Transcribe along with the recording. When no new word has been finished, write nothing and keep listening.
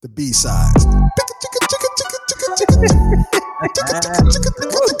The B-sides.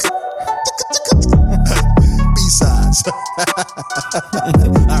 B-sides.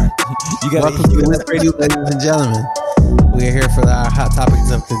 All right. Welcome to West Radio, ladies and gentlemen. We are here for our hot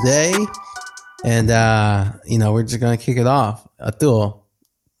topics of today. And, we're just going to kick it off. Atul,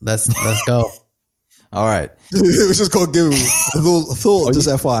 let's go. All right. We're just going to give him a little just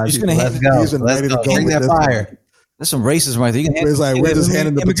FYI. Let's go. Let's go. Bring that fire. There's some racism right there. You can it's like we're just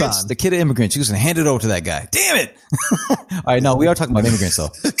handing the baton. The kid of immigrants. You can hand it over to that guy. Damn it! All right, no, we are talking about immigrants though,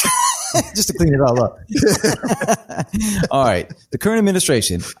 just to clean it all up. All right, the current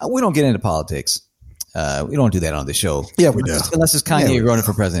administration. We don't get into politics. We don't do that on the show. Yeah, we do. Unless it's Kanye running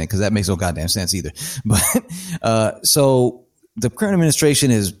for president, because that makes no goddamn sense either. But so the current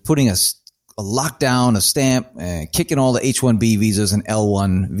administration is putting a lockdown, a stamp, and kicking all the H-1B visas and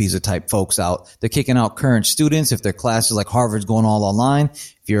L-1 visa type folks out. They're kicking out current students. If their classes like Harvard's going all online,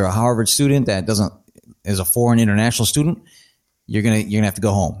 if you're a Harvard student that is a foreign international student, you're gonna have to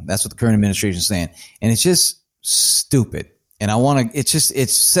go home. That's what the current administration is saying, and it's just stupid. And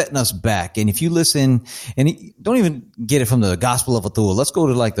it's setting us back. And if you listen, and don't even get it from the gospel of Atul, let's go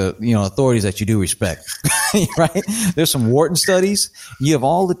to like the, authorities that you do respect, right? There's some Wharton studies. You have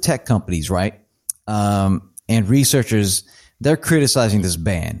all the tech companies, right? And researchers, they're criticizing this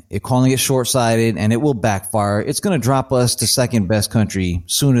ban. They're calling it short-sighted and it will backfire. It's going to drop us to second best country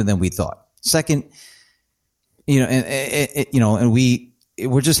sooner than we thought. Second,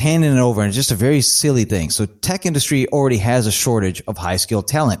 we're just handing it over, and it's just a very silly thing. So tech industry already has a shortage of high skilled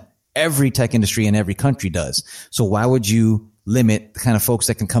talent. Every tech industry in every country does. So why would you limit the kind of folks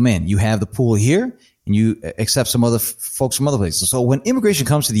that can come in? You have the pool here and you accept some other folks from other places. So when immigration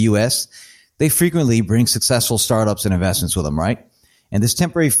comes to the U.S., they frequently bring successful startups and investments with them, right? And this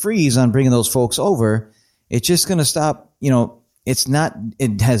temporary freeze on bringing those folks over, it's just going to stop,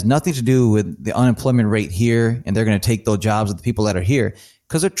 it has nothing to do with the unemployment rate here, and they're going to take those jobs of the people that are here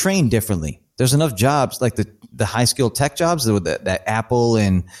because they're trained differently. There's enough jobs like the high skilled tech jobs that Apple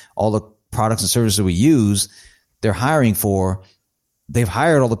and all the products and services we use, they're hiring for. They've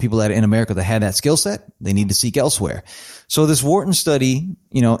hired all the people that in America that had that skill set. They need to seek elsewhere. So this Wharton study,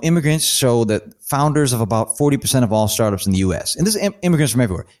 immigrants show that founders of about 40% of all startups in the U.S., and this is immigrants from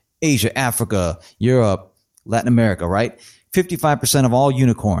everywhere, Asia, Africa, Europe, Latin America, right? 55% of all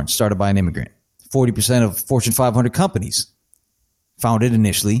unicorns started by an immigrant. 40% of Fortune 500 companies founded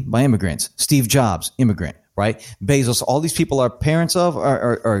initially by immigrants. Steve Jobs, immigrant, right? Bezos, all these people are parents of,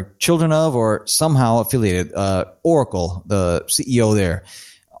 or children of, or somehow affiliated. Oracle, the CEO there.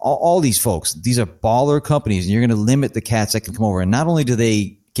 All these folks, these are baller companies, and you're going to limit the cats that can come over. And not only do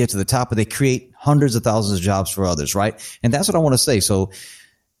they get to the top, but they create hundreds of thousands of jobs for others, right? And that's what I want to say. So,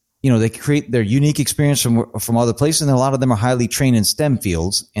 they create their unique experience from other places, and a lot of them are highly trained in STEM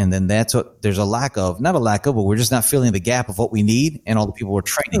fields. And then that's what there's not a lack of, but we're just not filling the gap of what we need and all the people we're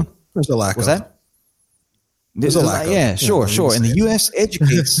training. There's a lack of. Was that? There's a lack of. Yeah, sure. And the U.S.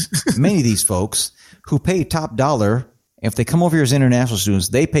 educates many of these folks who pay top dollar. If they come over here as international students,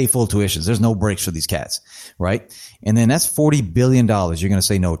 they pay full tuitions. There's no breaks for these cats, right? And then that's $40 billion you're going to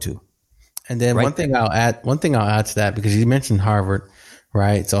say no to. And then right? One thing I'll add to that, because you mentioned Harvard.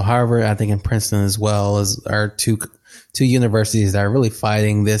 Right. So Harvard, I think, and Princeton as well are two universities that are really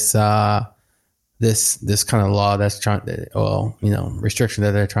fighting this kind of law that's restriction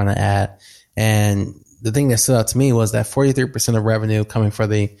that they're trying to add. And the thing that stood out to me was that 43% of revenue coming for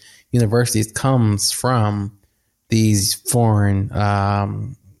the universities comes from these foreign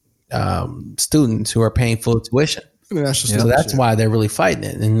students who are paying full tuition. So that's why they're really fighting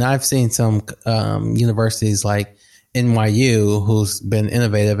it. And I've seen some universities like NYU, who's been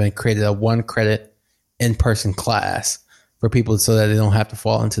innovative and created a 1-credit in-person class for people so that they don't have to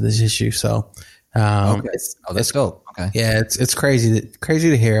fall into this issue. So, okay. Let's go. Okay. Yeah, it's crazy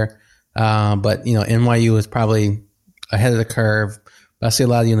to hear. But NYU is probably ahead of the curve. But I see a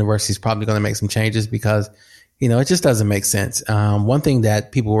lot of universities probably going to make some changes because, it just doesn't make sense. One thing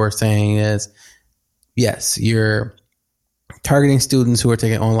that people were saying is, yes, you're targeting students who are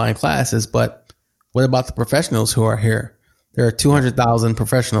taking online classes, but what about the professionals who are here? There are 200,000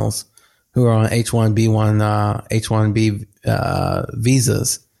 professionals who are on H-1B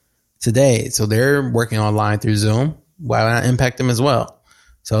visas today. So they're working online through Zoom. Why not impact them as well?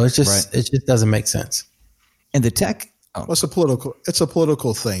 So it just doesn't make sense. And the tech, it's a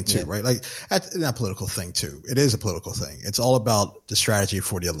political thing too, right? Like not political thing too. It is a political thing. It's all about the strategy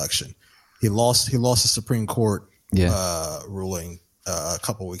for the election. He lost the Supreme Court ruling a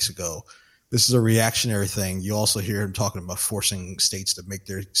couple of weeks ago. This is a reactionary thing. You also hear him talking about forcing states to make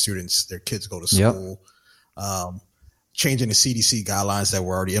their kids go to school. changing the CDC guidelines that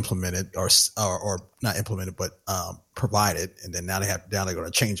were already implemented or not implemented, but provided. And then now they're going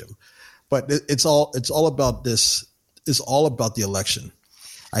to change them. But it's all about this. It's all about the election.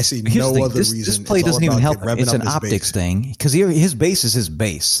 I see no other reason. This play doesn't even help. It's an optics thing because his base is his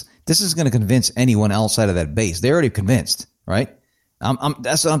base. This is going to convince anyone outside of that base. They're already convinced, right?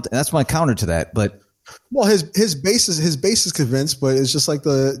 That's my counter to that. But well, his base is convinced, but it's just like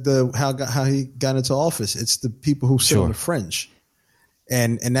how he got into office. It's the people who sit on the fringe,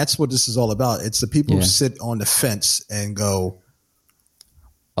 and that's what this is all about. It's the people who sit on the fence and go.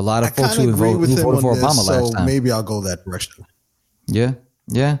 A lot of folks who voted for Obama last time. Maybe I'll go that direction. Yeah.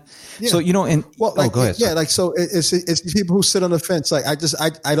 So and go ahead. Yeah, so it's people who sit on the fence. Like I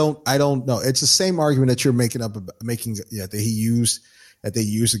don't know. It's the same argument that you're making that they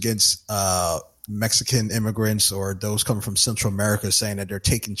use against Mexican immigrants or those coming from Central America, saying that they're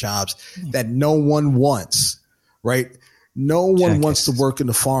taking jobs that no one wants. Right. No one wants to work in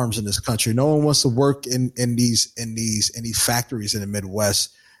the farms in this country. No one wants to work in these factories in the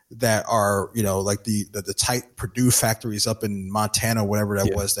Midwest that are, like the tight Purdue factories up in Montana, whatever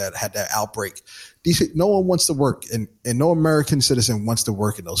that was that had that outbreak. No one wants to work and no American citizen wants to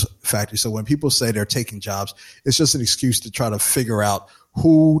work in those factories. So when people say they're taking jobs, it's just an excuse to try to figure out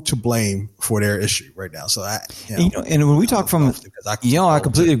who to blame for their issue right now. So and when we talk I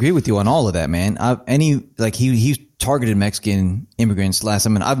completely agree with you on all of that, man. He targeted Mexican immigrants last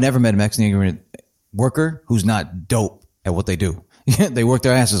time, and I've never met a Mexican immigrant worker who's not dope at what they do. They work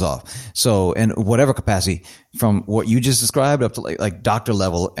their asses off. So, in whatever capacity, from what you just described up to like doctor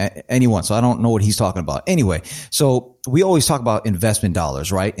level, anyone. So I don't know what he's talking about. Anyway, so we always talk about investment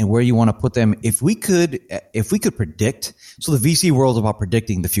dollars, right? And where you want to put them. If we could predict, so the VC world is about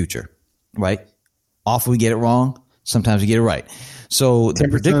predicting the future, right? Often we get it wrong. Sometimes we get it right. So the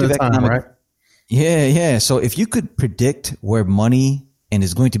predictive economic, right? Yeah. So if you could predict where money and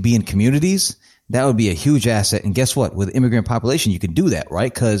is going to be in communities, that would be a huge asset. And guess what? With immigrant population, you can do that,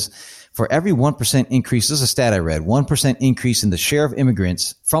 right? Because for every 1% increase, this is a stat I read, 1% increase in the share of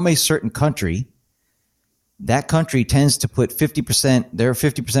immigrants from a certain country, that country tends to put 50%, they're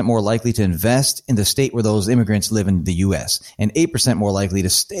 50% more likely to invest in the state where those immigrants live in the U.S. and 8% more likely to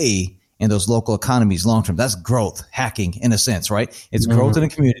stay in those local economies long term. That's growth hacking in a sense, right? It's growth in a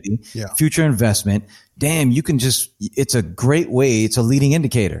community, future investment. Damn, it's a great way. It's a leading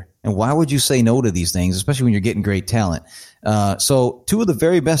indicator. And why would you say no to these things, especially when you're getting great talent? So two of the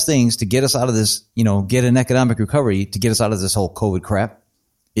very best things to get us out of this, get an economic recovery, to get us out of this whole COVID crap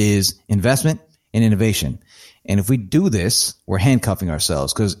is investment and innovation. And if we do this, we're handcuffing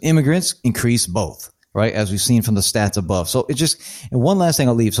ourselves because immigrants increase both, right? As we've seen from the stats above. So and one last thing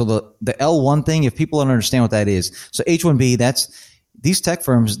I'll leave. So the L1 thing, if people don't understand what that is. So H1B, these tech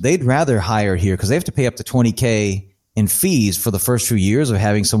firms, they'd rather hire here because they have to pay up to $20K in fees for the first few years of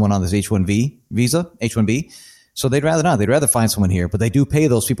having someone on this H1B. So they'd rather not. They'd rather find someone here, but they do pay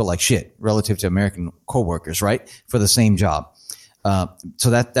those people like shit relative to American coworkers, right? For the same job. So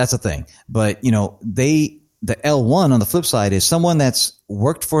that's a thing. But, the L1 on the flip side is someone that's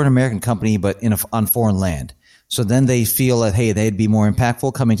worked for an American company, but on foreign land. So then they feel that, hey, they'd be more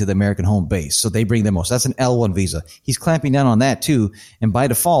impactful coming to the American home base. So they bring them most. That's an L1 visa. He's clamping down on that too. And by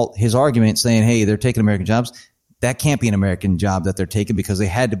default, his argument saying, hey, they're taking American jobs, that can't be an American job that they're taking because they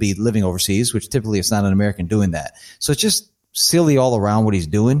had to be living overseas, which typically it's not an American doing that. So it's just silly all around what he's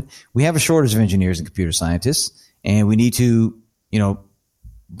doing. We have a shortage of engineers and computer scientists, and we need to,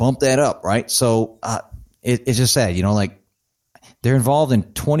 bump that up, right? So it's just sad, they're involved in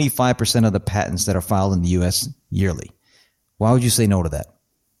 25% of the patents that are filed in the U.S. yearly. Why would you say no to that?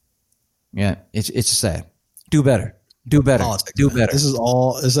 Yeah, it's just sad. Do better. Do better. Politics, do man. better. This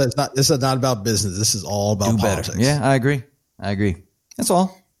is not about business. This is all about politics. Better. Yeah, I agree. That's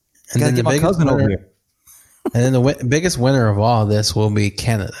all. And gotta get my cousin over here. And then the biggest winner of all this will be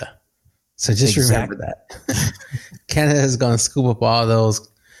Canada. So just remember that. Canada is going to scoop up all those,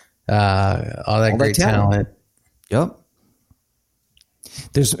 all that great talent. Yep.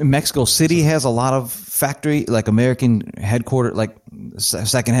 Mexico City has a lot of factory, like American headquarters, like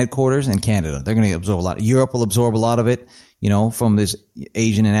second headquarters in Canada. They're going to absorb a lot. Europe will absorb a lot of it, from this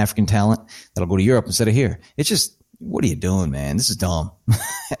Asian and African talent that'll go to Europe instead of here. It's just, what are you doing, man? This is dumb.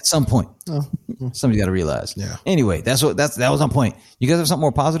 At some point, somebody's got to realize. Yeah. Anyway, that was on point. You guys have something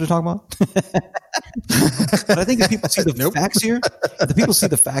more positive to talk about? But I think if people see the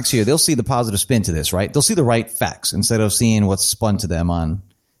facts here, they'll see the positive spin to this, right? They'll see the right facts instead of seeing what's spun to them on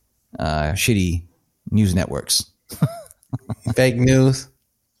shitty news networks. Fake news.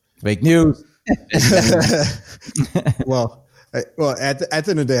 Well, at the end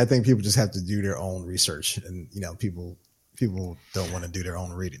of the day, I think people just have to do their own research, and people people don't want to do their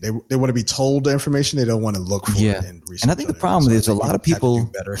own reading. They want to be told the information. They don't want to look for it and research. And I think the problem is a lot of people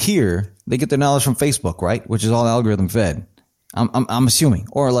here, they get their knowledge from Facebook, right? Which is all algorithm fed. I'm assuming,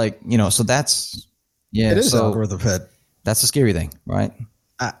 or like, so that's, it is algorithm fed. That's a scary thing, right?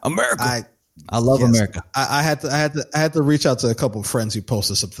 America. I love America. I had to reach out to a couple of friends who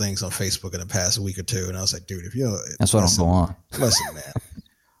posted some things on Facebook in the past week or two, and I was like, dude, that's why I don't go on. Listen, man.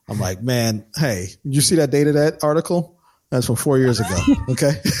 I'm like, man, hey, did you see that date of that article? That's from 4 years ago.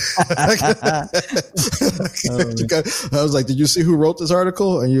 Okay. I was like, did you see who wrote this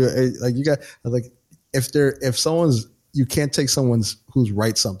article? And I was like, you can't take someone's who's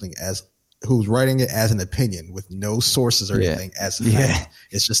writing it as an opinion with no sources or anything as a fact.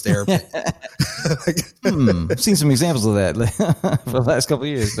 It's just their opinion. I've seen some examples of that for the last couple of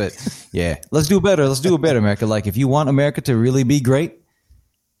years, but let's do better. Let's do it better, America. Like, if you want America to really be great,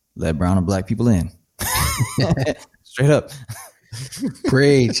 let brown and black people in. Straight up.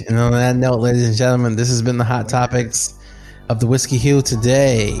 Preach. And on that note, ladies and gentlemen, this has been the Hot Topics of the Whiskey Hue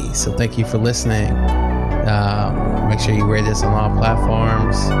today. So thank you for listening. Make sure you rate us on all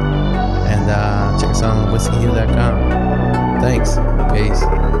platforms, and check us out on whiskyhue.com. Thanks. Peace.